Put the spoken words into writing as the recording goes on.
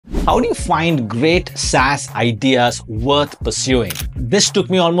How do you find great SaaS ideas worth pursuing? This took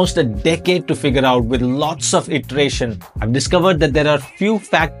me almost a decade to figure out with lots of iteration. I've discovered that there are few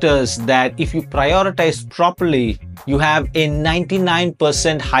factors that if you prioritize properly, you have a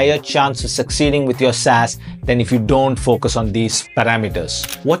 99% higher chance of succeeding with your SaaS than if you don't focus on these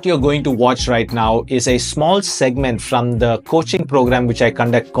parameters. What you're going to watch right now is a small segment from the coaching program which I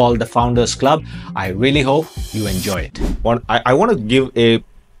conduct called the Founders Club. I really hope you enjoy it. I want to give a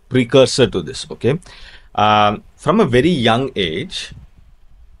precursor to this, okay? From a very young age,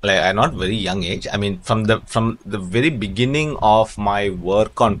 not very young age, I mean from the very beginning of my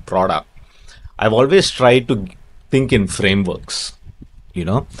work on product, I've always tried to think in frameworks,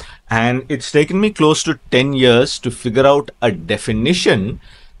 and it's taken me close to 10 years to figure out a definition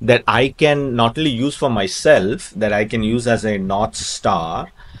that I can not only use for myself, that I can use as a North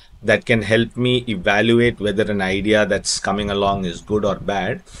Star that can help me evaluate whether an idea that's coming along is good or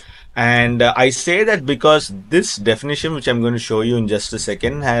bad. And I say that because this definition, which I'm going to show you in just a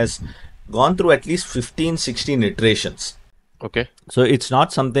second, has gone through at least 15, 16 iterations. Okay. So it's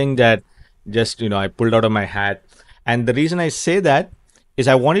not something that just, I pulled out of my hat. And the reason I say that is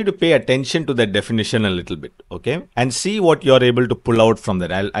I want you to pay attention to that definition a little bit, okay? And see what you're able to pull out from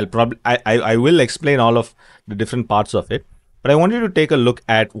that. I will explain all of the different parts of it, but I want you to take a look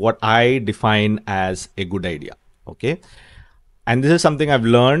at what I define as a good idea, okay? And this is something I've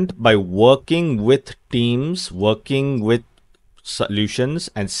learned by working with teams, working with solutions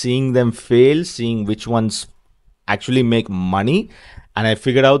and seeing them fail, seeing which ones actually make money. And I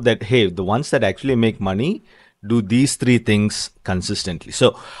figured out that, hey, the ones that actually make money do these three things consistently.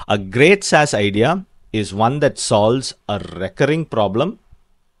 So a great SaaS idea is one that solves a recurring problem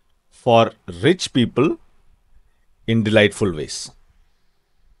for rich people in delightful ways.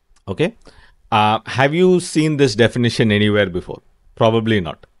 Okay. Have you seen this definition anywhere before? Probably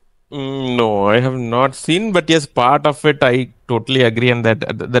not. No, I have not seen, but yes, part of it I totally agree, and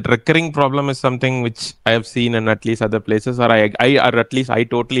that recurring problem is something which I have seen in at least other places, or I at least I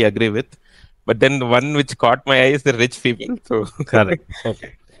totally agree with. But then the one which caught my eye is the rich people. So correct.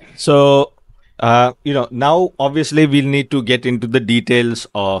 Okay. So now obviously we'll need to get into the details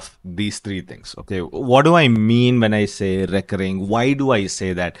of these three things. Okay, what do I mean when I say recurring? Why do I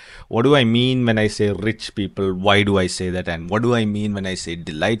say that? What do I mean when I say rich people? Why do I say that? And what do I mean when I say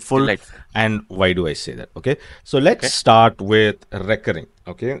delightful? And why do I say that? Okay, so let's start with recurring.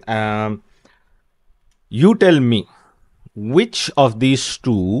 Okay, you tell me, which of these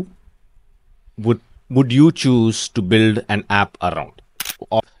two would you choose to build an app around?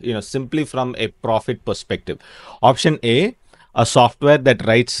 Simply from a profit perspective. Option A, a software that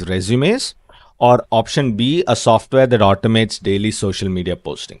writes resumes, or option B, a software that automates daily social media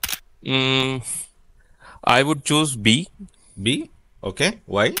posting. I would choose B. B? Okay.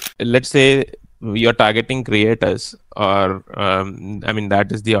 Why? Let's say you're targeting creators, or that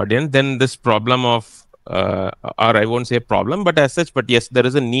is the audience. Then this problem of, or I won't say problem, but as such, but yes, there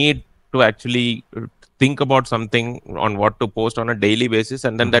is a need to actually think about something on what to post on a daily basis,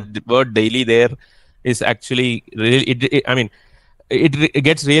 and then that word daily there is actually really it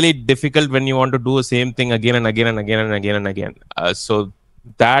gets really difficult when you want to do the same thing again and again and again and again and again. So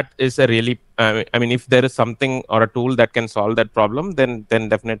that is a really if there is something or a tool that can solve that problem, then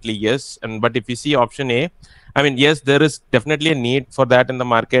definitely yes. But if you see option A, yes, there is definitely a need for that in the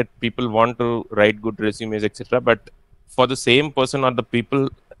market. People want to write good resumes, etc. But for the same person or the people,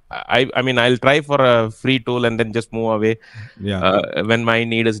 I'll try for a free tool and then just move away when my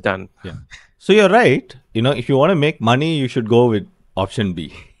need is done. Yeah. So you're right. If you want to make money, you should go with option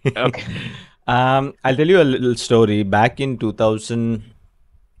B. Okay. I'll tell you a little story. Back in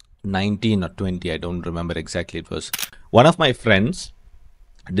 2019 or 20, I don't remember exactly. It was one of my friends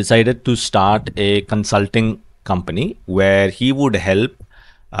decided to start a consulting company where he would help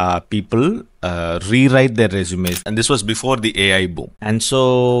people rewrite their resumes, and this was before the AI boom. And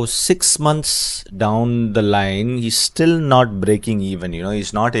so 6 months down the line, he's still not breaking even.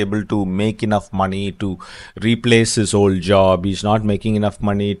 He's not able to make enough money to replace his old job. He's not making enough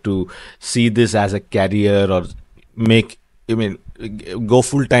money to see this as a career or go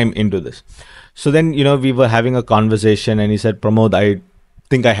full time into this. So then we were having a conversation, and he said, Pramod, I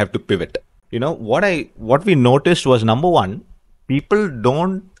think I have to pivot. What we noticed was, number one, people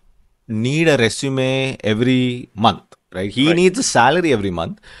don't need a resume every month, right? He needs a salary every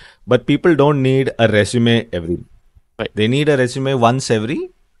month, but people don't need a resume every month. Right. They need a resume once every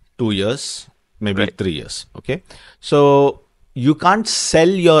 2 years, maybe 3 years. Okay. So you can't sell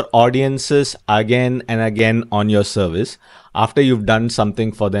your audiences again and again on your service after you've done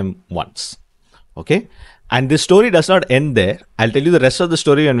something for them once. Okay. And this story does not end there. I'll tell you the rest of the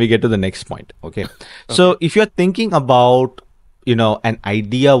story when we get to the next point. Okay. So if you're thinking about, an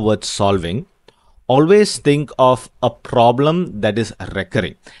idea worth solving, always think of a problem that is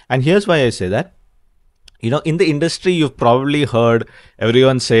recurring. And here's why I say that. In the industry, you've probably heard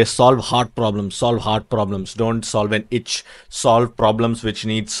everyone say, solve hard problems, don't solve an itch, solve problems which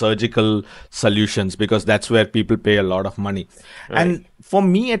need surgical solutions, because that's where people pay a lot of money. Right. And for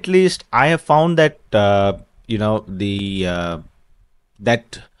me, at least, I have found that, that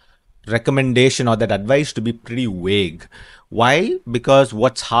recommendation or that advice to be pretty vague. Why? Because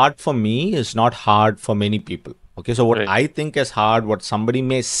what's hard for me is not hard for many people. Okay, so what I think is hard, what somebody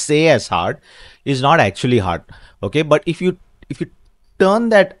may say as hard, is not actually hard. Okay, but if you turn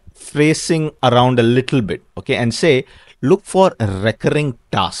that phrasing around a little bit, okay, and say, look for recurring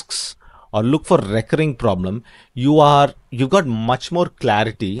tasks or look for recurring problem, you've got much more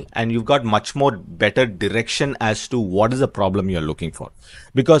clarity and you've got much more better direction as to what is the problem you're looking for.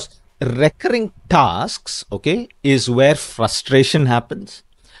 Because recurring tasks, okay, is where frustration happens.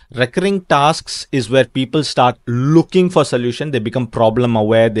 Recurring tasks is where people start looking for solution. They become problem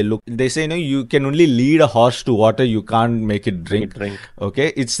aware. They say, you can only lead a horse to water. You can't make it drink.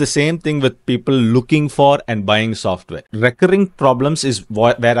 Okay. It's the same thing with people looking for and buying software. Recurring problems is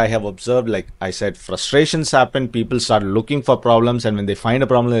where I have observed, like I said, frustrations happen. People start looking for problems. And when they find a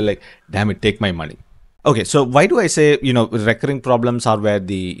problem, they're like, damn it, take my money. Okay, so why do I say, recurring problems are where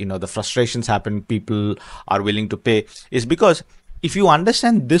the frustrations happen, people are willing to pay, is because if you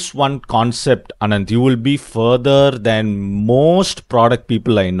understand this one concept, Anand, you will be further than most product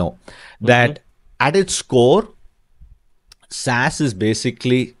people I know. That at its core, SaaS is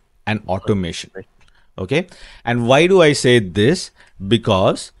basically an automation. Okay, and why do I say this?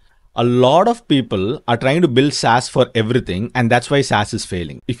 Because a lot of people are trying to build SaaS for everything, and that's why SaaS is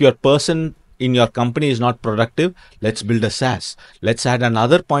failing. If your person in your company is not productive, let's build a SaaS. Let's add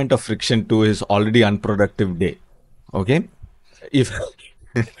another point of friction to his already unproductive day. Okay.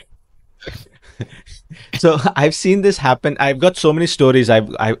 So I've seen this happen. I've got so many stories.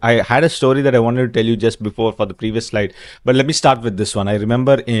 I had a story that I wanted to tell you just before for the previous slide, but let me start with this one. I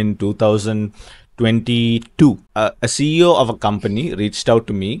remember in 2022, a CEO of a company reached out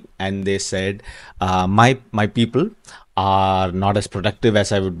to me and they said, my people are not as productive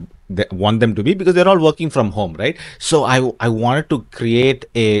as I would want them to be because they're all working from home, right? So I wanted to create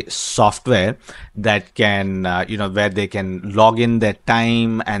a software that can, where they can log in their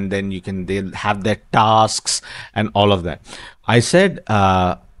time and then they'll have their tasks and all of that. I said,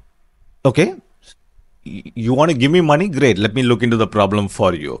 okay, you want to give me money? Great. Let me look into the problem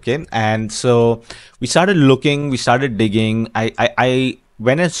for you. Okay. And so we started looking, we started digging.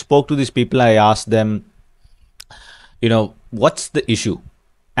 When I spoke to these people, I asked them, what's the issue?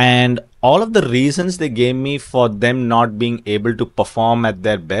 And all of the reasons they gave me for them not being able to perform at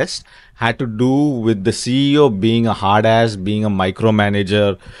their best had to do with the CEO being a hard ass, being a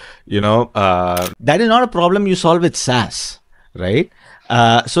micromanager. That is not a problem you solve with SaaS, right?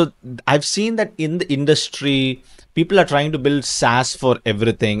 So I've seen that in the industry, people are trying to build SaaS for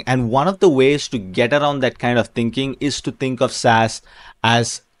everything. And one of the ways to get around that kind of thinking is to think of SaaS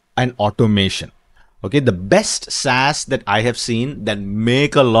as an automation. Okay, the best SaaS that I have seen that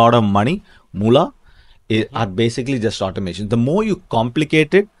make a lot of money, moolah, are basically just automation. The more you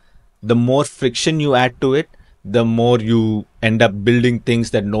complicate it, the more friction you add to it, the more you end up building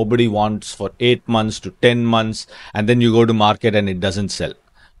things that nobody wants for 8 months to 10 months, and then you go to market and it doesn't sell.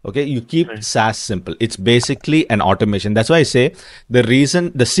 Okay, you keep SaaS simple. It's basically an automation. That's why I say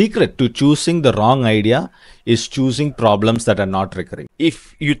the secret to choosing the wrong idea is choosing problems that are not recurring.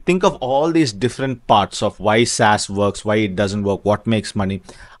 If you think of all these different parts of why SaaS works, why it doesn't work, what makes money,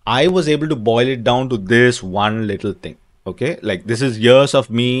 I was able to boil it down to this one little thing. Okay, like this is years of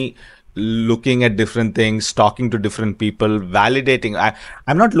me looking at different things, talking to different people, validating.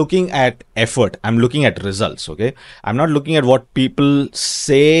 I'm not looking at effort. I'm looking at results. Okay. I'm not looking at what people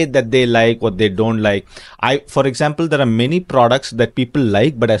say that they like, what they don't like. For example, there are many products that people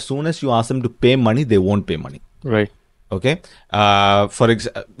like, but as soon as you ask them to pay money, they won't pay money. Right. Okay. For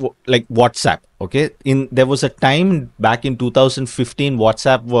example, like WhatsApp. Okay. There was a time back in 2015,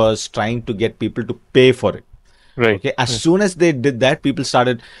 WhatsApp was trying to get people to pay for it. Right. Okay. As soon as they did that, people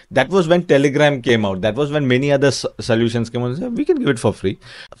started. That was when Telegram came out. That was when many other solutions came out and said, we can give it for free.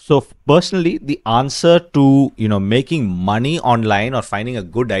 So personally, the answer to making money online or finding a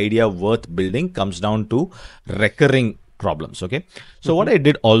good idea worth building comes down to recurring problems. Okay. So what I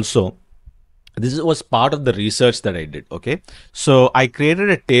did also This was part of the research that I did. Okay. So I created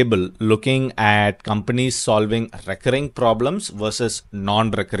a table looking at companies solving recurring problems versus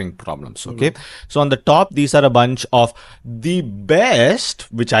non-recurring problems. Okay. So on the top, these are a bunch of the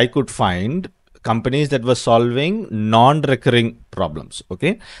best, which I could find, companies that were solving non-recurring problems.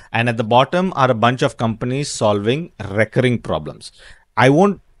 Okay. And at the bottom are a bunch of companies solving recurring problems. I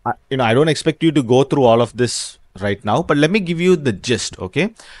won't, I don't expect you to go through all of this right now, but let me give you the gist.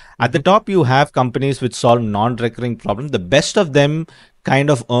 Okay. At the top, you have companies which solve non-recurring problems. The best of them kind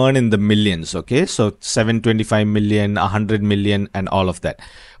of earn in the millions. Okay. So 725 million, 100 million, and all of that.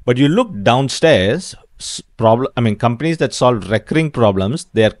 But you look downstairs, companies that solve recurring problems,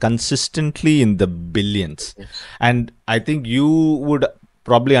 they are consistently in the billions. Yes. And I think you would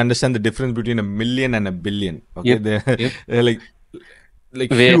probably understand the difference between a million and a billion. Okay. Yep. They're like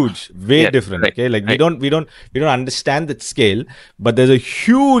Way, huge, way yeah, different. right, Okay. Like right. we don't understand that scale, but there's a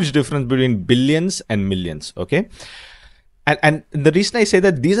huge difference between billions and millions. Okay. And the reason I say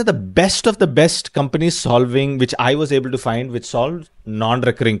that, these are the best of the best companies solving, which I was able to find, which solve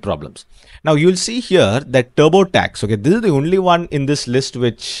non-recurring problems. Now you'll see here that TurboTax, okay, this is the only one in this list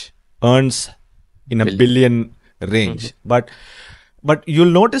which earns in a billion range. But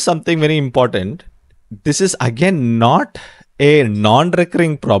you'll notice something very important. This is again not a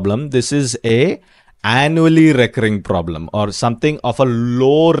non-recurring problem. This is a annually recurring problem, or something of a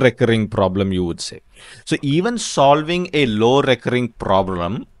low recurring problem, you would say. So even solving a low recurring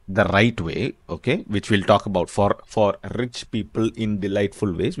problem the right way, okay, which we'll talk about for rich people in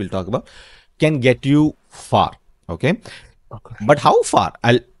delightful ways, we'll talk about, can get you far. Okay. But how far?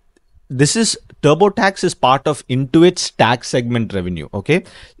 This is TurboTax is part of Intuit's tax segment revenue. Okay.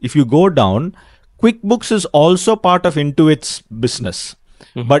 If you go down, QuickBooks is also part of Intuit's business,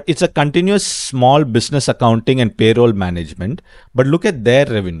 but it's a continuous small business accounting and payroll management. But look at their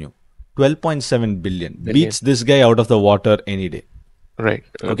revenue, 12.7 billion. Beats this guy out of the water any day. Right.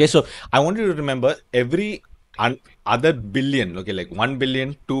 Okay. So I want you to remember, every other billion, okay, like 1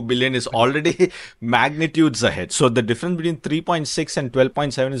 billion, 2 billion is already magnitudes ahead. So the difference between 3.6 and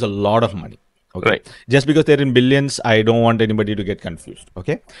 12.7 is a lot of money. Okay. Right. Just because they're in billions, I don't want anybody to get confused.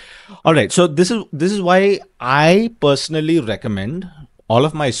 Okay. All right. So this is why I personally recommend all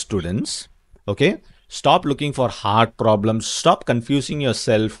of my students, okay, stop looking for hard problems. Stop confusing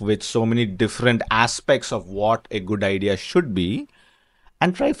yourself with so many different aspects of what a good idea should be,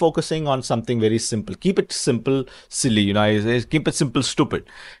 and try focusing on something very simple. Keep it simple, silly. Keep it simple, stupid.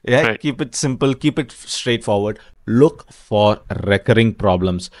 Yeah. Right. Keep it simple. Keep it straightforward. Look for recurring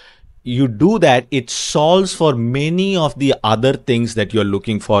problems. You do that, it solves for many of the other things that you're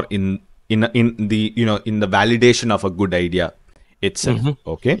looking for in the validation of a good idea itself.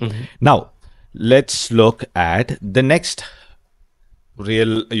 Okay. Now let's look at the next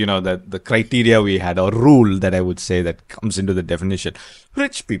real, the criteria we had, or rule that I would say that comes into the definition.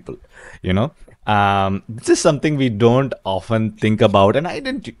 Rich people, this is something we don't often think about, and I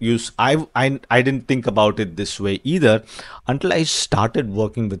didn't think about it this way either until I started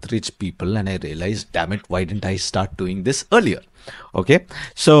working with rich people, and I realized, damn it, why didn't I start doing this earlier? Okay.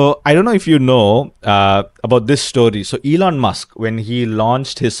 So I don't know if you know about this story. So Elon Musk, when he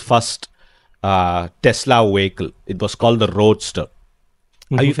launched his first Tesla vehicle, it was called the Roadster.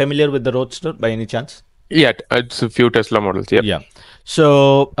 Are you familiar with the Roadster by any chance? Yeah, it's a few Tesla models. Yep. Yeah.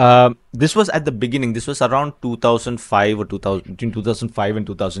 So this was at the beginning. This was around 2005 or 2000, between 2005 and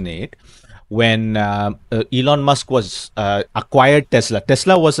 2008, when Elon Musk was acquired Tesla.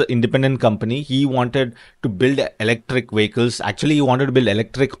 Tesla was an independent company. He wanted to build electric vehicles. Actually, he wanted to build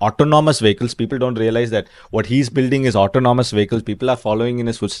electric autonomous vehicles. People don't realize that what he's building is autonomous vehicles. People are following in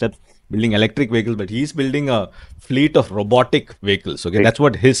his footsteps, building electric vehicles, but he's building a fleet of robotic vehicles. Okay, that's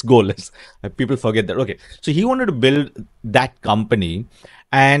what his goal is. People forget that. Okay, so he wanted to build that company,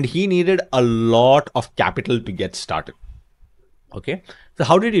 and he needed a lot of capital to get started. Okay, so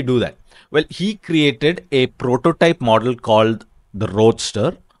how did he do that? Well, he created a prototype model called the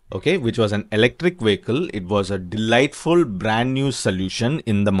Roadster, okay, which was an electric vehicle. It was a delightful brand new solution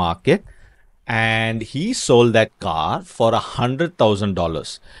in the market, and he sold that car for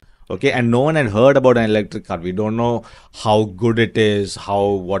 $100,000. Okay, and no one had heard about an electric car. We don't know how good it is,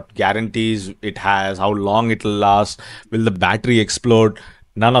 what guarantees it has, how long it will last, will the battery explode?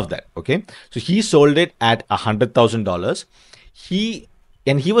 None of that. Okay, so he sold it at $100,000. He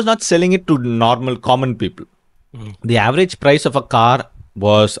was not selling it to normal common people. The average price of a car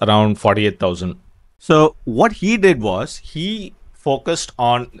was around 48,000. So what he did was, he focused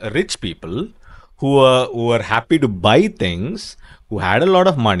on rich people who were happy to buy things, who had a lot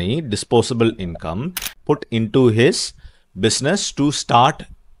of money, disposable income, put into his business to start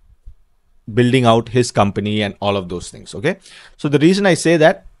building out his company and all of those things. Okay. So the reason I say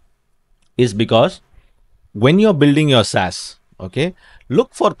that is because when you're building your SaaS, okay,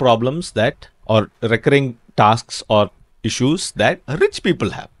 look for problems that or recurring tasks or issues that rich people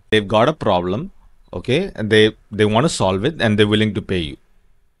have. They've got a problem, okay, and they want to solve it and they're willing to pay you.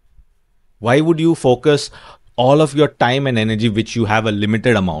 Why would you focus all of your time and energy, which you have a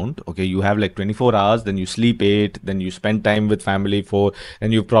limited amount? Okay, you have like 24 hours, then you sleep 8, then you spend time with family 4,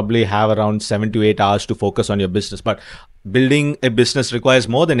 and you probably have around 7 to 8 hours to focus on your business. But building a business requires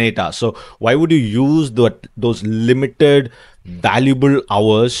more than 8 hours. So why would you use those limited valuable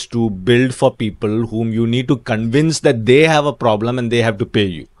hours to build for people whom you need to convince that they have a problem and they have to pay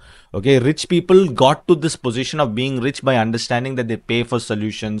you? Okay, rich people got to this position of being rich by understanding that they pay for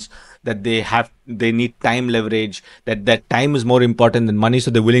solutions, that they need time leverage, that time is more important than money, so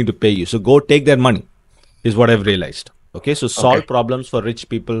they're willing to pay you. So go take their money, is what I've realized. Okay, so solve problems for rich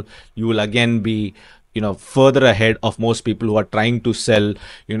people. You will again be, further ahead of most people who are trying to sell,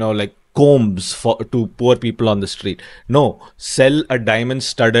 like combs to poor people on the street. No, sell a diamond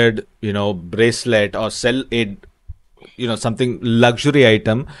studded, bracelet, or sell a something luxury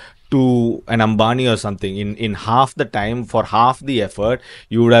item to an Ambani or something. In half the time, for half the effort,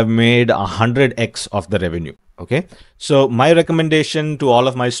 you would have made 100x of the revenue. Okay, so my recommendation to all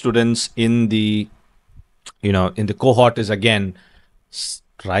of my students in the cohort is, again,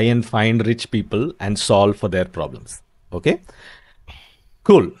 try and find rich people and solve for their problems. Okay,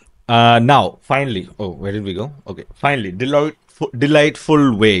 cool. Now finally, where did we go? Okay, finally,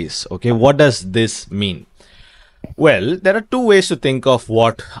 delightful ways. Okay, what does this mean? Well, there are two ways to think of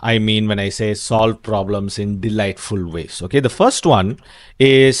what I mean when I say solve problems in delightful ways. Okay, the first one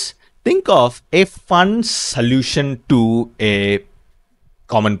is think of a fun solution to a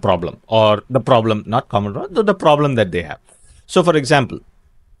common problem, or the problem, not common, the problem that they have. So, for example,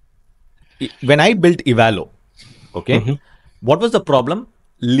 when I built Evalo, okay, what was the problem?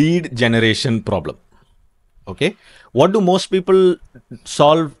 Lead generation problem. Okay, what do most people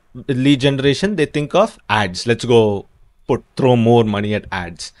solve? Lead generation, they think of ads. Let's go throw more money at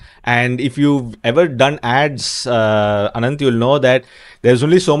ads. And if you've ever done ads, Anant, you'll know that there's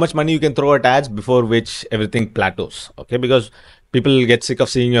only so much money you can throw at ads before which everything plateaus. Okay, because people get sick of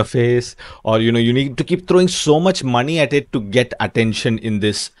seeing your face, or you need to keep throwing so much money at it to get attention in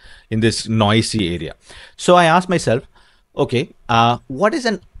this noisy area. So I asked myself, okay, what is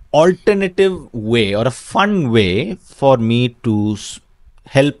an alternative way or a fun way for me to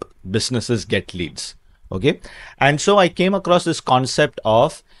help businesses get leads? Okay, and so I came across this concept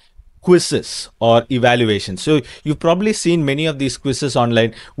of quizzes or evaluations. So you've probably seen many of these quizzes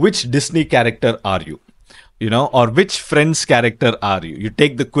online. Which Disney character are you? Or which Friends character are you? You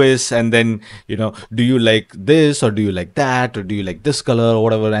take the quiz and then, do you like this, or do you like that, or do you like this color, or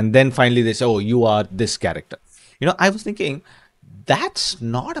whatever? And then finally they say, oh, you are this character. I was thinking, that's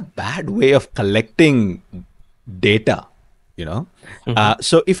not a bad way of collecting data.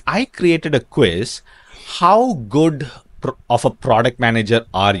 So if I created a quiz, how good of a product manager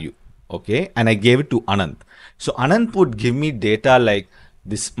are you? Okay, and I gave it to Anant. So Anant would give me data like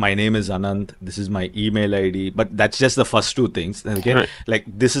this: my name is Anant, this is my email ID, but that's just the first two things. Okay, right. Like,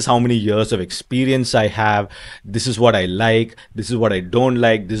 this is how many years of experience I have, this is what I like, this is what I don't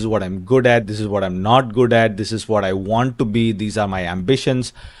like, this is what I'm good at, this is what I'm not good at, this is what I want to be, these are my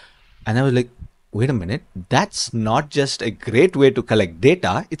ambitions. And I was like, wait a minute, that's not just a great way to collect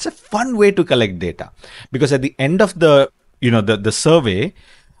data, it's a fun way to collect data. Because at the end of the survey,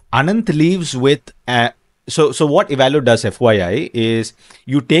 Anant leaves with so what Evalo does, FYI, is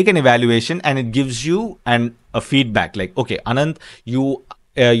you take an evaluation and it gives you a feedback like, okay, Anant,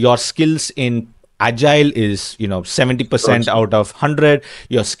 your skills in Agile is 70% out of 100.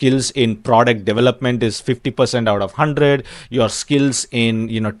 Your skills in product development is 50% out of 100. Your skills in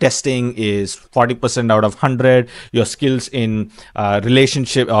testing is 40% out of 100. Your skills in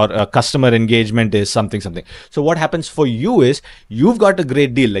relationship or customer engagement is something. So what happens for you is you've got a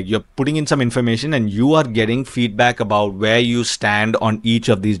great deal. Like, you're putting in some information and you are getting feedback about where you stand on each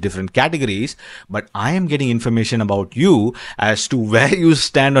of these different categories. But I am getting information about you as to where you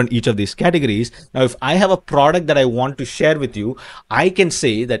stand on each of these categories. Now, if I have a product that I want to share with you, I can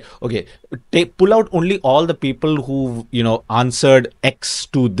say that, okay, pull out only all the people who, answered X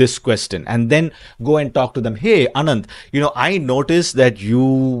to this question, and then go and talk to them. Hey, Anant, I noticed that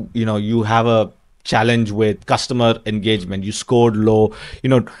you have a challenge with customer engagement. You scored low.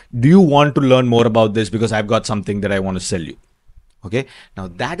 Do you want to learn more about this? Because I've got something that I want to sell you. Okay. Now,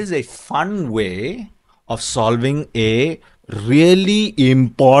 that is a fun way of solving a really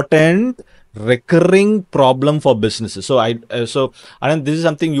important recurring problem for businesses. So Anand, this is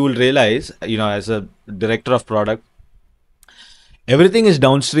something you will realize, as a director of product, everything is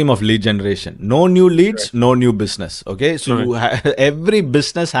downstream of lead generation. No new leads, no new business. Okay, so every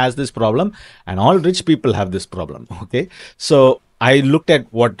business has this problem, and all rich people have this problem. Okay, so I looked at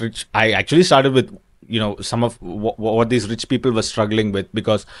I actually started with some of what these rich people were struggling with,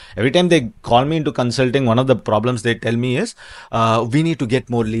 because every time they call me into consulting, one of the problems they tell me is, we need to get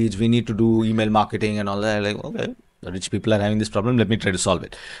more leads, we need to do email marketing and all that. I'm like, okay, the rich people are having this problem, let me try to solve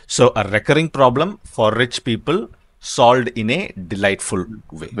it. So a recurring problem for rich people solved in a delightful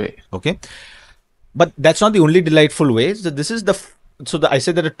way. Okay, but that's not the only delightful way. So this is I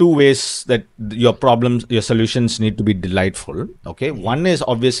said there are two ways that your solutions need to be delightful. Okay, one is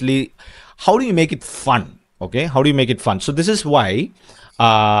obviously, how do you make it fun? Okay, how do you make it fun? So this is why,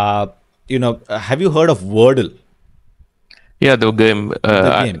 have you heard of Wordle? Yeah, the game.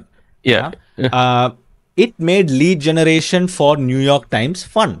 The game. Yeah. It made lead generation for New York Times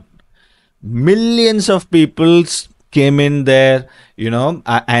fun. Millions of people came in there,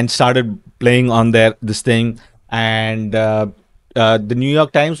 and started playing on this thing, and the New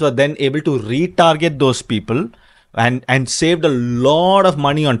York Times were then able to retarget those people, and saved a lot of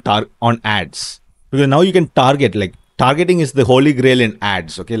money on ads, because now you can target. Like, targeting is the holy grail in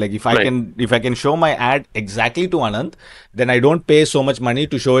ads. Okay, like if I can show my ad exactly to Anand, then I don't pay so much money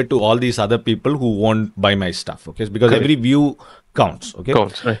to show it to all these other people who won't buy my stuff. Okay, because every view counts. Okay,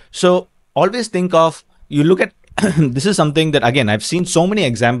 right. So always think of, you look at this is something that, again, I've seen so many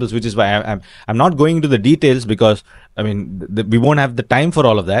examples, which is why I'm not going into the details, because we won't have the time for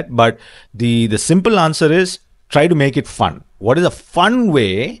all of that. But the simple answer is, try to make it fun. What is a fun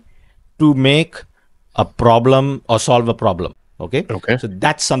way to make a problem or solve a problem? Okay. So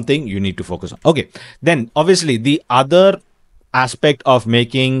that's something you need to focus on. Okay. Then obviously the other aspect of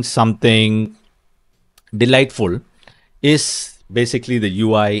making something delightful is basically the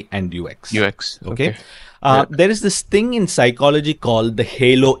UI and UX. Okay. There is this thing in psychology called the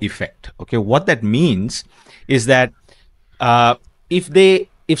halo effect. Okay, what that means is that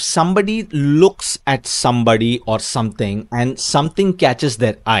if somebody looks at somebody or something and something catches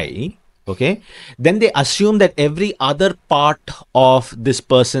their eye, okay, then they assume that every other part of this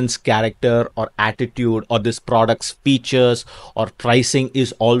person's character or attitude or this product's features or pricing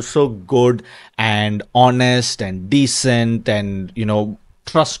is also good and honest and decent and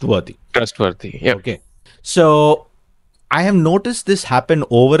trustworthy. Yeah. Okay. So I have noticed this happen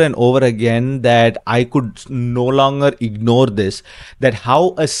over and over again, that I could no longer ignore this, that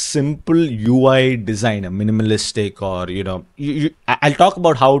how a simple UI design, a minimalistic, or, I'll talk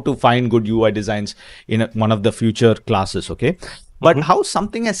about how to find good UI designs in one of the future classes. Okay. But how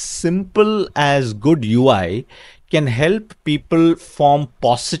something as simple as good UI can help people form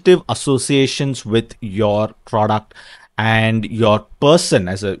positive associations with your product and your person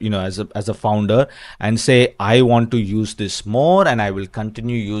as a founder, and say, I want to use this more and I will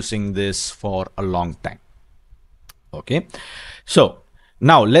continue using this for a long time. Okay, so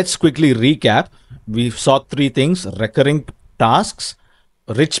now let's quickly recap. We saw three things: recurring tasks,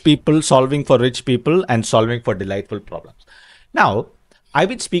 rich people, solving for rich people, and solving for delightful problems. Now, I've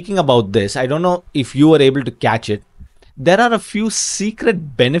been speaking about this. I don't know if you were able to catch it. There are a few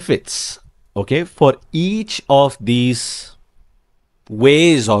secret benefits, okay, for each of these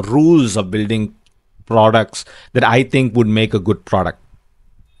ways or rules of building products that I think would make a good product.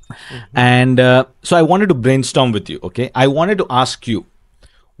 And so I wanted to brainstorm with you. Okay, I wanted to ask you,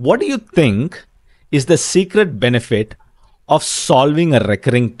 what do you think is the secret benefit of solving a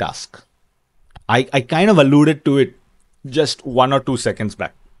recurring task? I kind of alluded to it just 1 or 2 seconds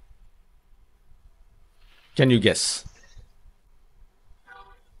back. Can you guess?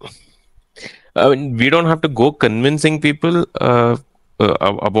 We don't have to go convincing people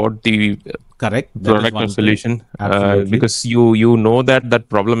about the correct product or solution, because you know that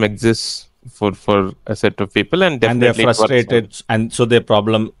problem exists for a set of people, and definitely they're frustrated, and so they're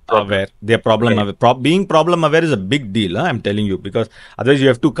problem aware. Being problem aware is a big deal, I'm telling you, because otherwise you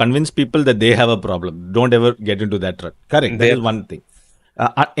have to convince people that they have a problem. Don't ever get into that rut. Correct. That is one thing.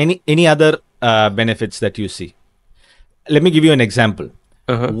 Any other benefits that you see? Let me give you an example.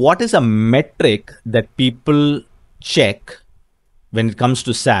 What is a metric that people check when it comes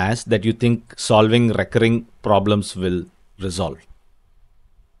to SaaS that you think solving recurring problems will resolve?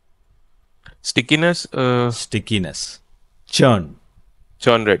 Stickiness. Churn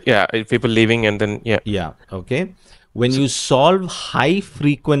rate. Yeah, people leaving and then yeah. Okay, when you solve high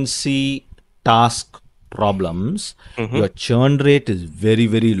frequency task problems, your churn rate is very,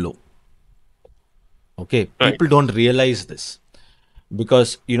 very low. Okay, people don't realize this.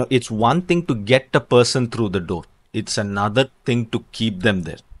 because it's one thing to get a person through the door, it's another thing to keep them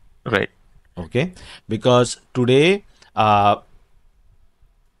there. Right. Okay, because today there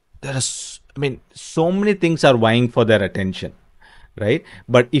are so many things are vying for their attention, right?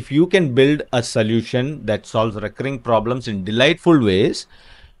 But if you can build a solution that solves recurring problems in delightful ways,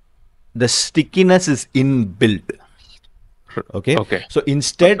 the stickiness is inbuilt. Okay. Okay. So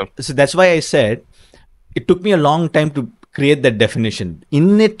instead, Awesome. so that's why I said it took me a long time to create that definition.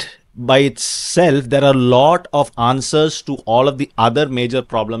 In it by itself, there are a lot of answers to all of the other major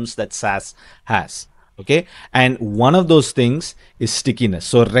problems that SaaS has. Okay. And one of those things is stickiness.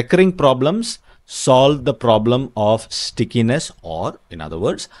 So recurring problems solve the problem of stickiness, or in other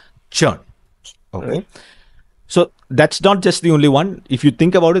words, churn. Okay. Right. So that's not just the only one. If you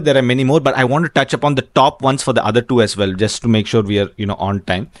think about it, there are many more, but I want to touch upon the top ones for the other two as well, just to make sure we are, on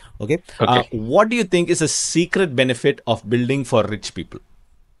time. Okay. Okay. What do you think is a secret benefit of building for rich people?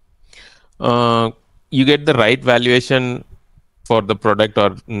 You get the right valuation for the product, or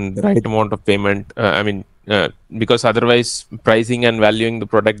the right amount of payment. Because otherwise pricing and valuing the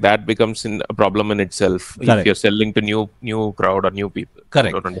product, that becomes a problem in itself. Correct. If you're selling to new crowd or new people.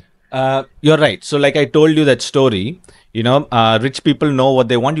 Correct. You're right. So like I told you that story, rich people know what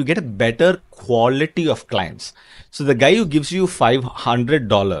they want. You get a better quality of clients. So the guy who gives you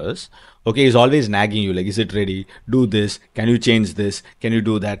 $500, okay, is always nagging you like, is it ready? Do this. Can you change this? Can you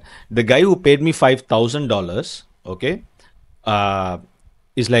do that? The guy who paid me $5,000, okay,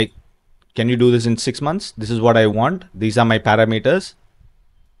 is like, can you do this in 6 months? This is what I want. These are my parameters.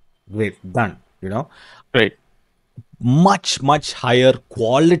 Great, done. Right. Much higher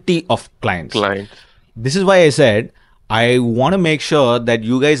quality of clients. Client. This is why I said I want to make sure that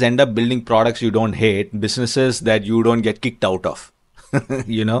you guys end up building products you don't hate, businesses that you don't get kicked out of.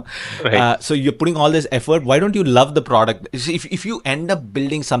 Right. So you're putting all this effort. Why don't you love the product? If you end up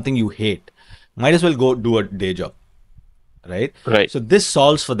building something you hate, might as well go do a day job, right? Right. So this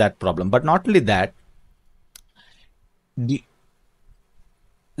solves for that problem. But not only that,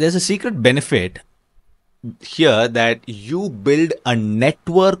 there's a secret benefit here that you build a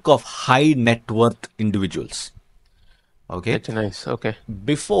network of high net worth individuals. Okay. That's nice. Okay.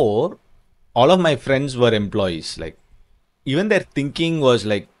 Before, all of my friends were employees. Like, even their thinking was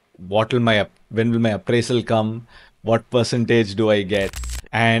like, when will my appraisal come? What percentage do I get?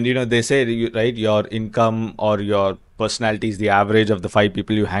 And they say, right, your income or your personality is the average of the 5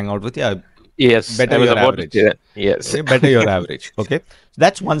 people you hang out with. Yeah. Yes. Better I was your about average. to say that. Yes. Okay, better your average. Okay.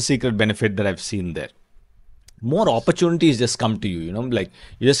 That's one secret benefit that I've seen there. More opportunities just come to you, like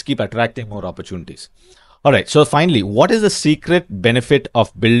you just keep attracting more opportunities. All right. So finally, what is the secret benefit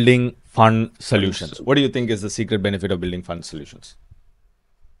of building fun solutions? What do you think is the secret benefit of building fun solutions?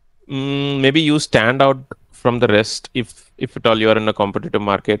 Maybe you stand out from the rest if at all you are in a competitive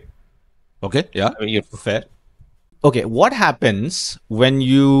market. Okay. Yeah. You're fair. Okay. What happens when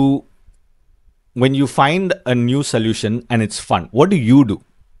you find a new solution and it's fun? What do you do?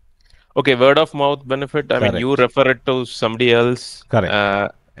 Okay, word of mouth benefit. Correct. You refer it to somebody else.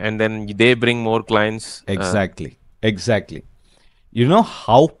 Correct. And then they bring more clients. Exactly. You know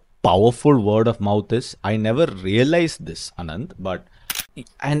how powerful word of mouth is? I never realized this, Anand,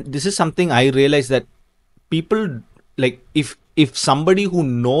 and this is something I realized, that people, like, if somebody who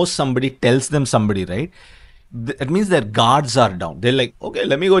knows somebody tells them somebody, right, that means their guards are down. They're like, okay,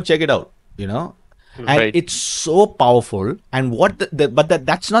 let me go check it out, and Right. it's so powerful. And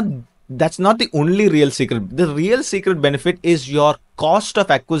that's not the only real secret. The real secret benefit is your cost of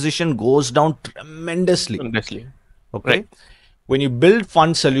acquisition goes down tremendously. Honestly. Okay. Right. When you build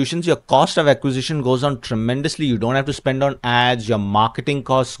fund solutions, your cost of acquisition goes down tremendously. You don't have to spend on ads. Your marketing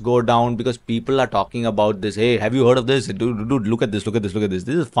costs go down because people are talking about this. Hey, have you heard of this? Dude, look at this. This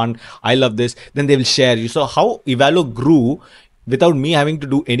is fun. I love this. Then they will share you. So how Evalo grew without me having to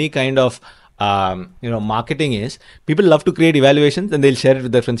do any kind of marketing is, people love to create evaluations and they'll share it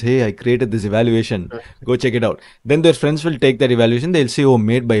with their friends. Hey, I created this evaluation. Go check it out. Then their friends will take that evaluation. They'll say, oh,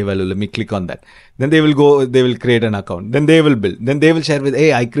 made by Evalo. Let me click on that. Then they will create an account. Then they will build. Then they will share with,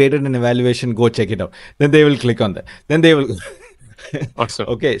 hey, I created an evaluation. Go check it out. Then they will click on that. Then they will. Awesome.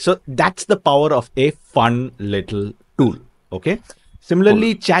 Okay. So that's the power of a fun little tool. Okay.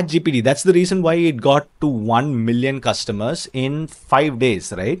 Similarly, ChatGPT, that's the reason why it got to 1 million customers in 5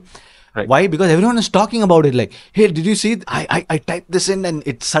 days, right? Right. Why? Because everyone is talking about it. Like, hey, did you see? I typed this in and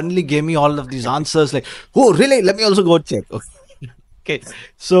it suddenly gave me all of these answers. Like, oh, really? Let me also go check. Okay.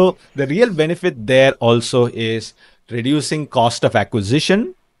 So the real benefit there also is reducing cost of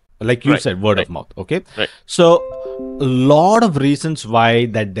acquisition. Like you said, word of mouth. Okay. Right. So a lot of reasons why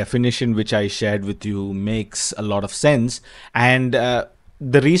that definition which I shared with you makes a lot of sense. And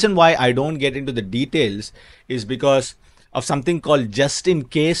the reason why I don't get into the details is because of something called just in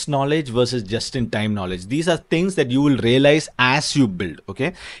case knowledge versus just in time knowledge. These are things that you will realize as you build.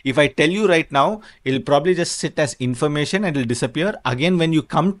 Okay. If I tell you right now, it'll probably just sit as information and it'll disappear. Again, when you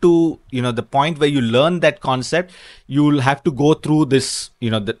come to, the point where you learn that concept, you'll have to go through this,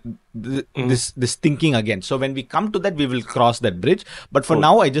 this thinking again. So when we come to that, we will cross that bridge. But for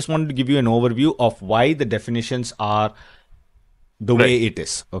now, I just wanted to give you an overview of why the definitions are the way it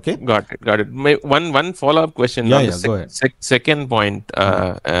is. Okay. Got it. One follow-up question on the go ahead. Second point,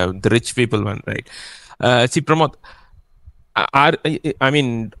 the rich people one, right? See, Pramod,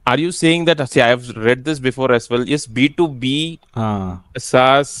 are you saying that? See, I have read this before as well. Is B2B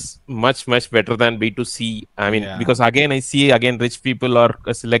SaaS much better than B2C? Because again, I see rich people or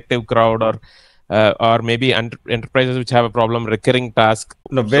a selective crowd or maybe enterprises which have a problem recurring task.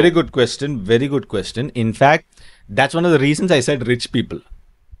 No, very good question. In fact, that's one of the reasons I said rich people.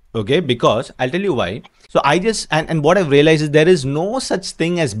 Okay, because I'll tell you why. So I just, and what I've realized is there is no such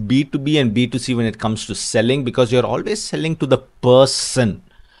thing as B2B and B2C when it comes to selling, because you're always selling to the person.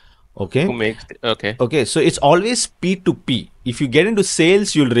 Okay. Who makes it? Okay. Okay. So it's always P2P. If you get into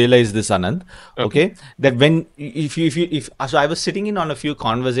sales, you'll realize this, Anand. Okay. That so I was sitting in on a few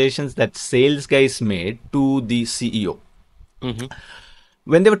conversations that sales guys made to the CEO. Mm-hmm.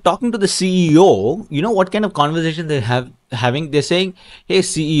 When they were talking to the CEO, you know what kind of conversation having? They're saying, hey,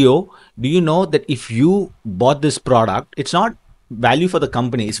 CEO, do you know that if you bought this product, it's not value for the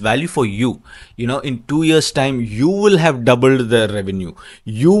company, it's value for you. In 2 years' time, you will have doubled the revenue.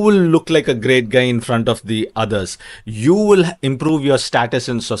 You will look like a great guy in front of the others. You will improve your status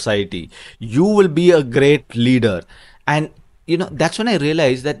in society. You will be a great leader. And that's when I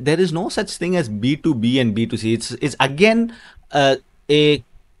realized that there is no such thing as B2B and B2C. It's again a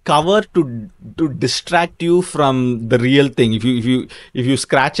cover to distract you from the real thing. If you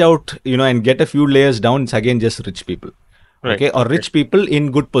scratch out and get a few layers down, it's again just rich people. Right. Okay, or rich people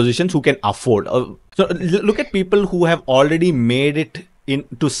in good positions who can afford. So look at people who have already made it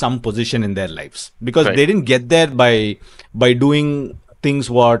into some position in their lives, because they didn't get there by doing things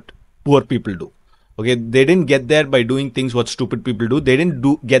what poor people do. Okay, they didn't get there by doing things what stupid people do. They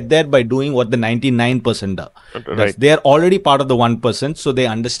didn't get there by doing what the 99% do. Right. They are already part of the 1%, so they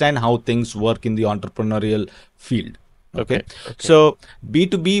understand how things work in the entrepreneurial field. Okay. So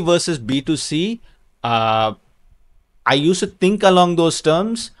B2B versus B2C, I used to think along those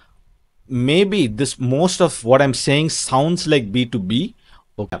terms. Maybe most of what I'm saying sounds like B2B.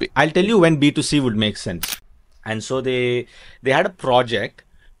 Okay. I'll tell you when B2C would make sense. And so they had a project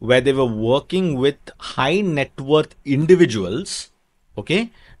where they were working with high net worth individuals,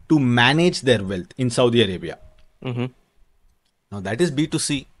 okay, to manage their wealth in Saudi Arabia. Mm-hmm. Now that is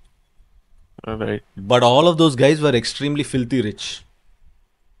B2C. All right. But all of those guys were extremely filthy rich.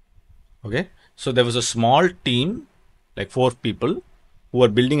 Okay. So there was a small team, like 4 people, who were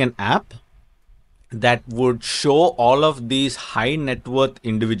building an app that would show all of these high net worth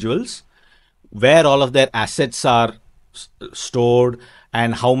individuals where all of their assets are stored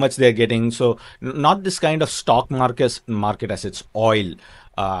and how much they're getting. So not this kind of stock market assets, oil,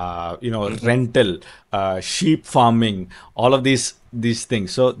 rental, sheep farming, all of these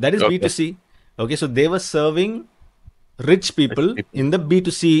things. So that is B2C. Okay, so they were serving rich people in the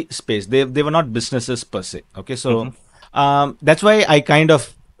B2C space. They were not businesses per se. Okay, so that's why I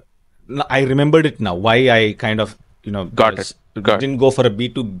remembered it now. Why I didn't go for a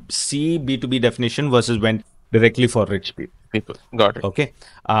B2C, B2B definition versus went directly for rich people. Got it. Okay.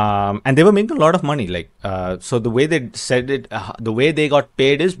 And they were making a lot of money. So the way they said it, the way they got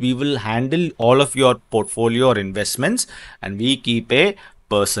paid is, we will handle all of your portfolio or investments and we keep a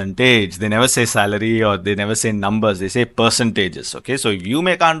percentage. They never say salary or they never say numbers. They say percentages. Okay. So if you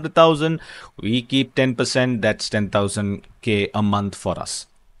make 100,000, we keep 10%. That's 10,000 K a month for us.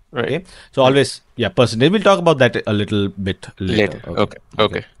 Right. Okay. So always, percentage. We'll talk about that a little bit later.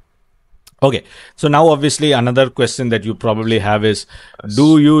 Okay. So now obviously another question that you probably have is,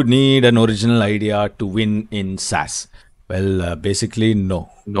 do you need an original idea to win in SaaS? Well, basically, no.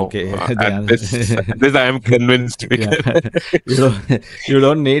 Okay. This I am convinced. You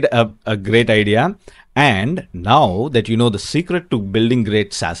don't need a great idea. And now that you know the secret to building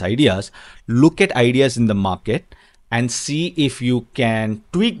great SaaS ideas, look at ideas in the market and see if you can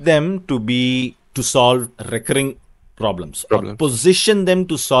tweak them to solve recurring problems, or position them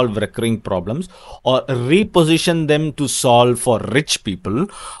to solve recurring problems, or reposition them to solve for rich people,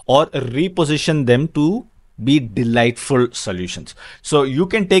 or reposition them to be delightful solutions. So you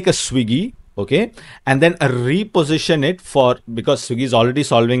can take a Swiggy Okay, and then reposition it for, because Swiggy is already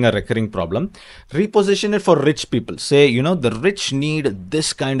solving a recurring problem, reposition it for rich people. Say, the rich need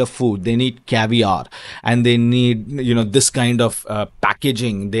this kind of food, they need caviar, and they need, this kind of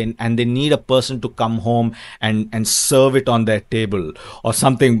packaging, and they need a person to come home and serve it on their table or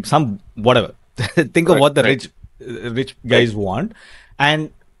something, some whatever. Think of Right, what the right, rich right. guys want,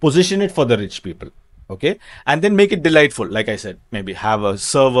 and position it for the rich people. Okay, and then make it delightful. Like I said, maybe have a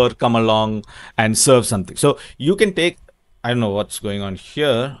server come along and serve something. So you can take, I don't know what's going on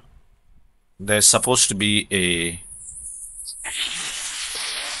here. There's supposed to be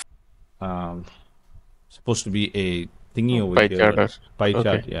um, a thingy over Pie here, but charter. pie Okay.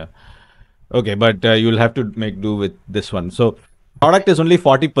 chart. Yeah. Okay, but you'll have to make do with this one. So product is only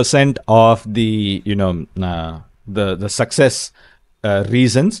 40% of the, the success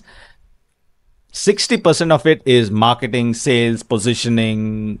reasons. 60% of it is marketing, sales,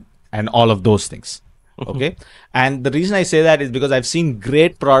 positioning, and all of those things. Mhm. Okay. And the reason I say that is because I've seen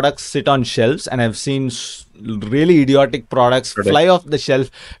great products sit on shelves, and I've seen really idiotic products Correct. fly off the shelf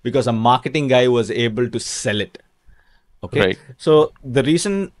because a marketing guy was able to sell it. Okay. Right. So the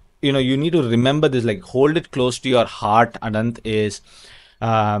reason, you need to remember this, like hold it close to your heart, Anant, is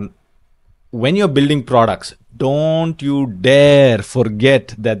um, when you're building products, don't you dare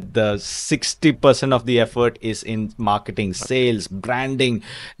forget that the 60% of the effort is in marketing, sales, branding.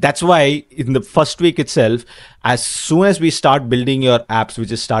 That's why in the first week itself, as soon as we start building your apps,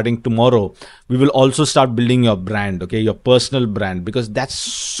 which is starting tomorrow, we will also start building your brand, okay, your personal brand, because that's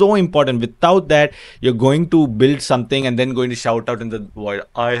so important. Without that, you're going to build something and then going to shout out in the void,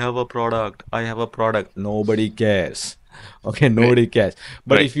 I have a product, I have a product. Nobody cares. Okay, Right. nobody cares.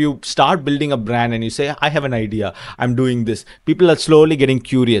 But Right. if you start building a brand and you say, I have an idea, I'm doing this, people are slowly getting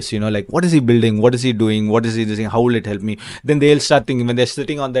curious, like, what is he building? What is he doing? What is he doing? How will it help me? Then they'll start thinking, when they're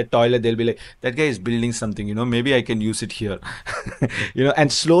sitting on their toilet, they'll be like, that guy is building something, maybe I can use it here.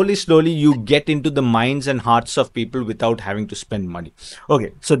 And slowly, you get into the minds and hearts of people without having to spend money.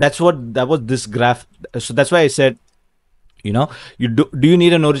 Okay, so that was this graph. So that's why I said, do you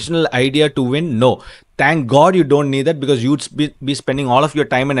need an original idea to win? No, thank god you don't need that, because you'd be spending all of your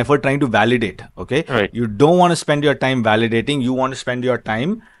time and effort trying to validate. Okay, Right. you don't want to spend your time validating, you want to spend your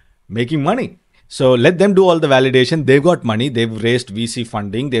time making money. So let them do all the validation. They've got money, they've raised VC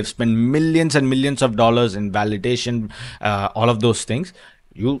funding, they've spent millions and millions of dollars in validation, all of those things.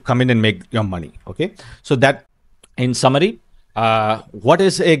 You come in and make your money. Okay, so that, in summary, what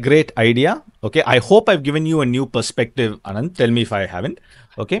is a great idea? Okay, I hope I've given you a new perspective, Anand. Tell me if I haven't.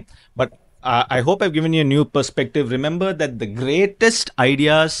 Okay, but I hope I've given you a new perspective. Remember that the greatest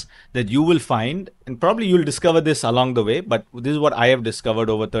ideas that you will find, and probably you'll discover this along the way, but this is what I have discovered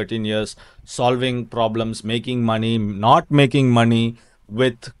over 13 years, solving problems, making money, not making money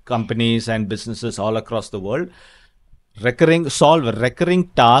with companies and businesses all across the world. Solve recurring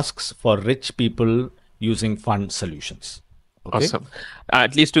tasks for rich people using fun solutions. Okay. Awesome.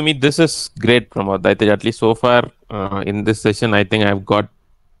 At least to me, this is great, Pramod. I think at least so far in this session, I think I've got,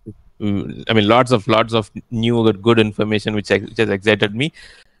 lots of new good information which has excited me.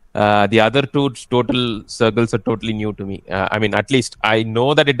 The other two total circles are totally new to me. At least I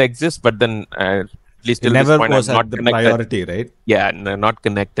know that it exists, but then at least It till this never point, I'm was at not the connected. priority, right? Yeah, not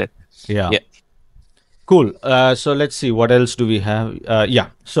connected. Yeah. Yeah. Cool. So let's see, what else do we have? Yeah.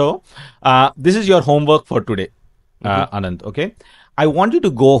 So this is your homework for today, Hmm. Anand. Okay. I want you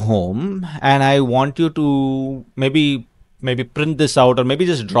to go home and I want you to maybe print this out, or maybe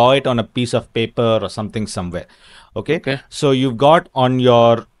just draw it on a piece of paper or something somewhere. Okay. Okay. So you've got on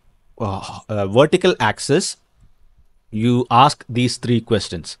your vertical axis, you ask these three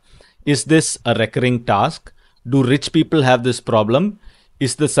questions. Is this a recurring task? Do rich people have this problem?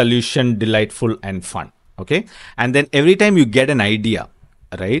 Is the solution delightful and fun? Okay. And then every time you get an idea,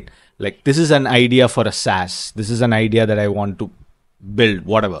 right? Like, this is an idea for a SaaS. This is an idea that I want to build,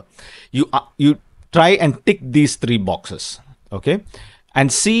 whatever. You try and tick these three boxes. Okay.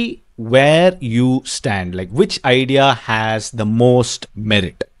 And see where you stand, like which idea has the most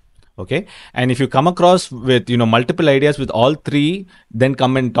merit. Okay, and if you come across with multiple ideas with all three, then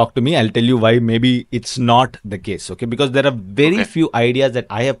come and talk to me. I'll tell you why maybe it's not the case. Okay, because there are very Okay. few ideas that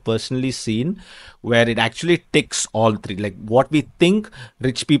I have personally seen where it actually ticks all three. Like, what we think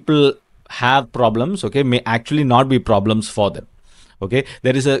rich people have problems, okay, may actually not be problems for them. Okay,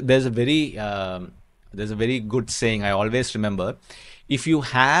 there's a very good saying I always remember: if you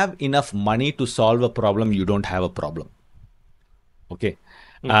have enough money to solve a problem, you don't have a problem. Okay.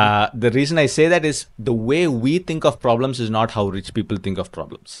 Hmm. The reason I say that is the way we think of problems is not how rich people think of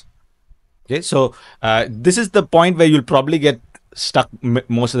problems. Okay. So this is the point where you'll probably get stuck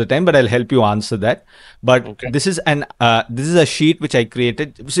most of the time, but I'll help you answer that. But Okay. this is a sheet which I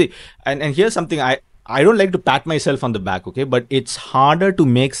created. See, and here's something I don't like to pat myself on the back, okay? But it's harder to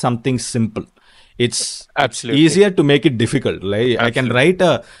make something simple. It's Absolutely. easier to make it difficult. Like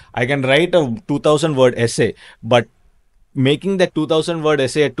Absolutely. I can write a 2,000 word essay, but making that 2,000 word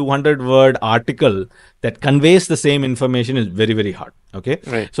essay a 200 word article that conveys the same information is very, very hard. Okay.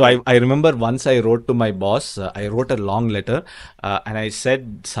 Right. So I remember once I wrote to my boss, I wrote a long letter, and I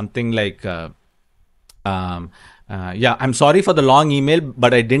said something like, yeah, I'm sorry for the long email,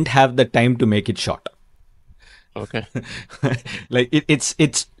 but I didn't have the time to make it short. Okay. Like it's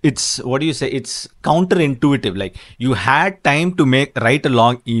what do you say? It's counterintuitive. Like you had time to write a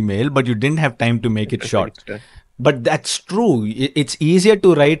long email, but you didn't have time to make it short. But that's true. It's easier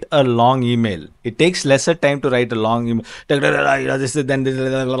to write a long email. It takes lesser time to write a long email.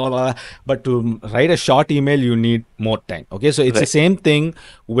 But to write a short email, you need more time. Okay, so it's the same thing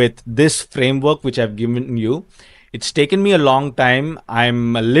with this framework which I've given you. It's taken me a long time.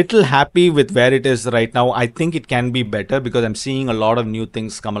 I'm a little happy with where it is right now. I think it can be better because I'm seeing a lot of new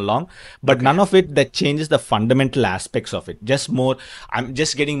things come along, but none of it that changes the fundamental aspects of it. Just more, I'm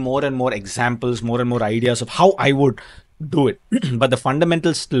just getting more and more examples, more and more ideas of how I would do it. But the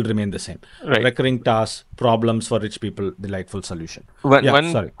fundamentals still remain the same. Right. Recurring tasks, problems for rich people, delightful solution.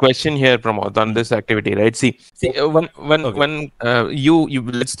 One question here, Pramod, on this activity, right? See, you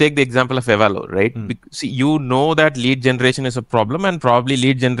let's take the example of Evalo, right? See, you know that lead generation is a problem, and probably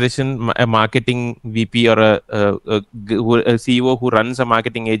lead generation, a marketing VP or a CEO who runs a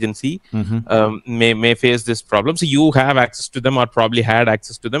marketing agency may face this problem. So you have access to them, or probably had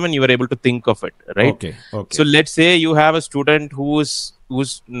access to them, and you were able to think of it, right? Okay. So let's say you have a student who's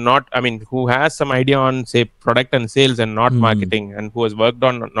not, I mean, who has some idea on, say, product and sales and not marketing, and who has worked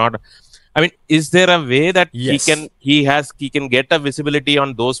on not, I mean, is there a way that he can get a visibility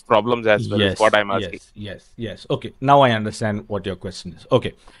on those problems as well? Is what I'm asking. Yes. Okay. Now I understand what your question is.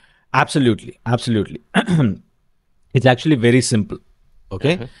 Okay. Absolutely. It's actually very simple.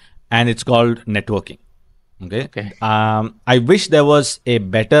 Okay. And it's called networking. Okay. I wish there was a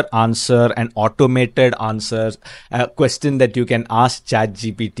better answer, an automated answer, a question that you can ask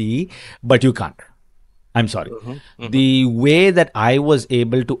ChatGPT, but you can't. I'm sorry. The way that I was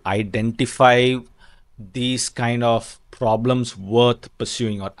able to identify these kind of problems worth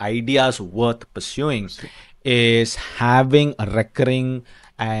pursuing or ideas worth pursuing is having a recurring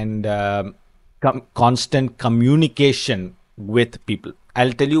and constant communication with people.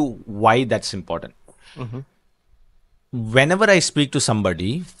 I'll tell you why that's important. Whenever I speak to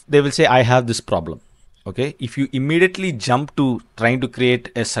somebody, they will say, I have this problem. Okay. If you immediately jump to trying to create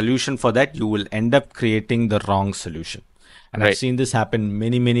a solution for that, you will end up creating the wrong solution. And I've seen this happen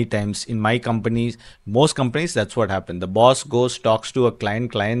many, many times in my companies. Most companies, that's what happened. The boss goes, talks to a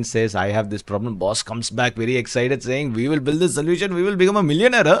client says, I have this problem. Boss comes back very excited saying, we will build this solution. We will become a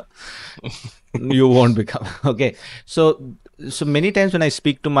millionaire. You won't become. Okay. So many times when I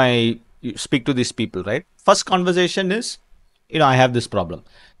speak to these people, right? First conversation is, I have this problem.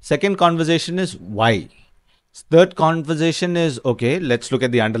 Second conversation is why. Third conversation is, okay, let's look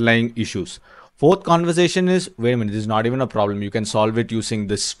at the underlying issues. Fourth conversation is, wait a minute, this is not even a problem. You can solve it using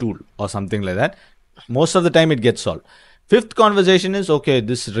this tool or something like that. Most of the time it gets solved. Fifth conversation is, okay,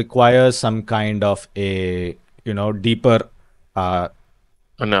 this requires some kind of a, deeper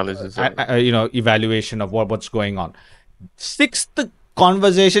analysis, evaluation of what's going on. Sixth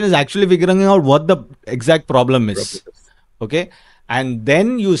conversation is actually figuring out what the exact problem is. Okay. And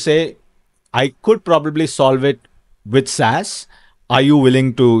then you say, I could probably solve it with SaaS. Are you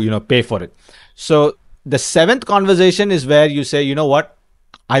willing to, pay for it? So the seventh conversation is where you say, you know what,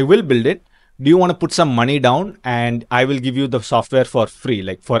 I will build it. Do you want to put some money down and I will give you the software for free,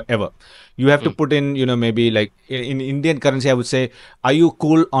 like forever? You have to put in, maybe like in Indian currency, I would say, are you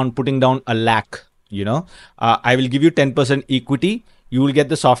cool on putting down 1 lakh? I will give you 10% equity. You will get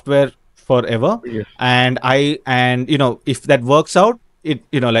the software forever. And if that works out,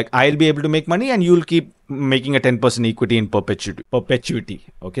 I'll be able to make money and you'll keep making a 10% equity in perpetuity.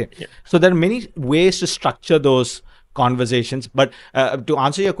 Okay. So there are many ways to structure those conversations, but to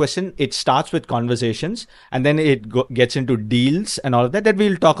answer your question, it starts with conversations and then it gets into deals and all of that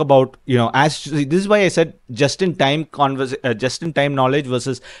we'll talk about, this is why I said just-in-time knowledge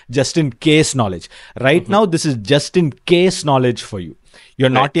versus just-in-case knowledge. Right now, this is just-in-case knowledge for you. You're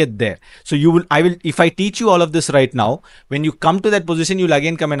not yet there. So if I teach you all of this right now, when you come to that position, you'll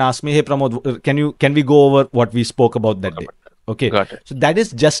again come and ask me, hey, Pramod, can we go over what we spoke about that day? Okay. Got it. So that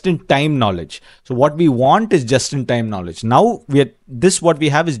is just-in-time knowledge. So what we want is just-in-time knowledge. Now what we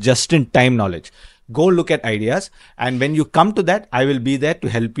have is just-in-time knowledge. Go look at ideas. And when you come to that, I will be there to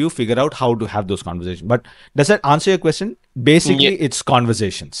help you figure out how to have those conversations. But does that answer your question? Basically, it's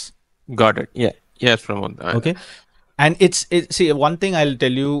conversations. Got it. Yeah. Yes, Pramod. Okay. And see, one thing I'll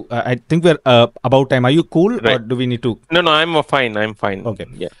tell you, I think we're about time. Are you cool, or do we need to? No, I'm fine. I'm fine. Okay.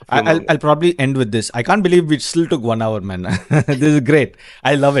 Yeah. I'll probably end with this. I can't believe we still took 1 hour, man. This is great.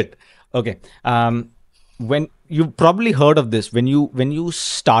 I love it. Okay. When you've probably heard of this, when you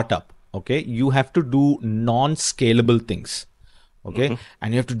start up, okay, you have to do non-scalable things. Okay.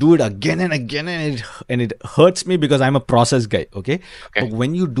 And you have to do it again and again, and it hurts me because I'm a process guy. Okay. But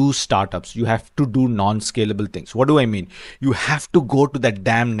when you do startups, you have to do non-scalable things. What do I mean? You have to go to that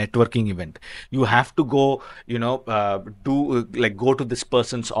damn networking event. You have to go, go to this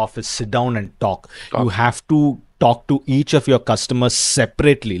person's office, sit down and talk. You have to talk to each of your customers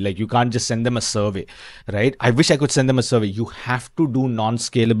separately. Like, you can't just send them a survey, right? I wish I could send them a survey. You have to do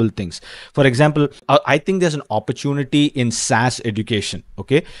non-scalable things. For example, I think there's an opportunity in SaaS education,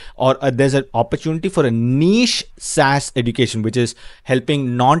 okay? Or there's an opportunity for a niche SaaS education, which is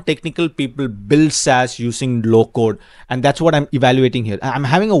helping non-technical people build SaaS using low code. And that's what I'm evaluating here. I'm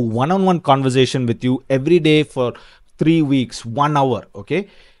having a one-on-one conversation with you every day for 3 weeks, 1 hour, okay?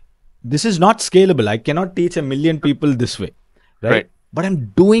 This is not scalable. I cannot teach 1 million people this way, right? But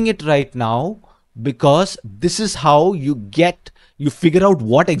I'm doing it right now because this is how you figure out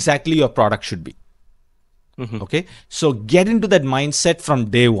what exactly your product should be. Okay. So get into that mindset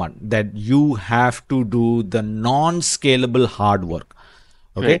from day one, that you have to do the non-scalable hard work.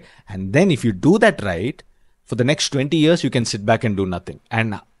 Okay. And then if you do that right, for the next 20 years, you can sit back and do nothing.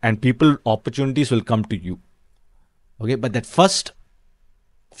 And opportunities will come to you. Okay. But that first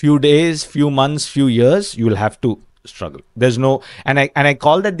few days, few months, few years, you will have to struggle. There's no, and I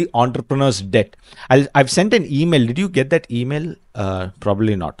call that the entrepreneur's debt. I've sent an email. Did you get that email?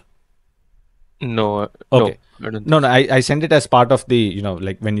 Probably not. No. Okay. No. I sent it as part of the,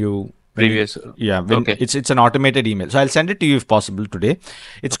 like when you previous. It's an automated email. So I'll send it to you if possible today.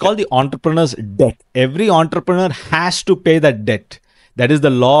 It's called the entrepreneur's debt. Every entrepreneur has to pay that debt. That is the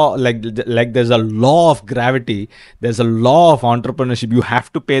law. Like there's a law of gravity. There's a law of entrepreneurship. You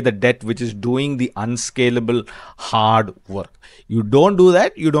have to pay the debt, which is doing the unscalable hard work. You don't do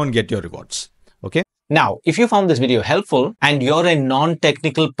that, you don't get your rewards. Okay. Now, if you found this video helpful and you're a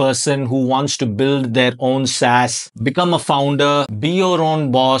non-technical person who wants to build their own SaaS, become a founder, be your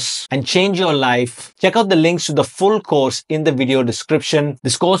own boss, and change your life, check out the links to the full course in the video description.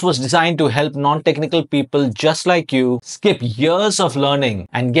 This course was designed to help non-technical people just like you skip years of learning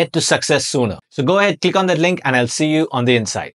and get to success sooner. So go ahead, click on that link, and I'll see you on the inside.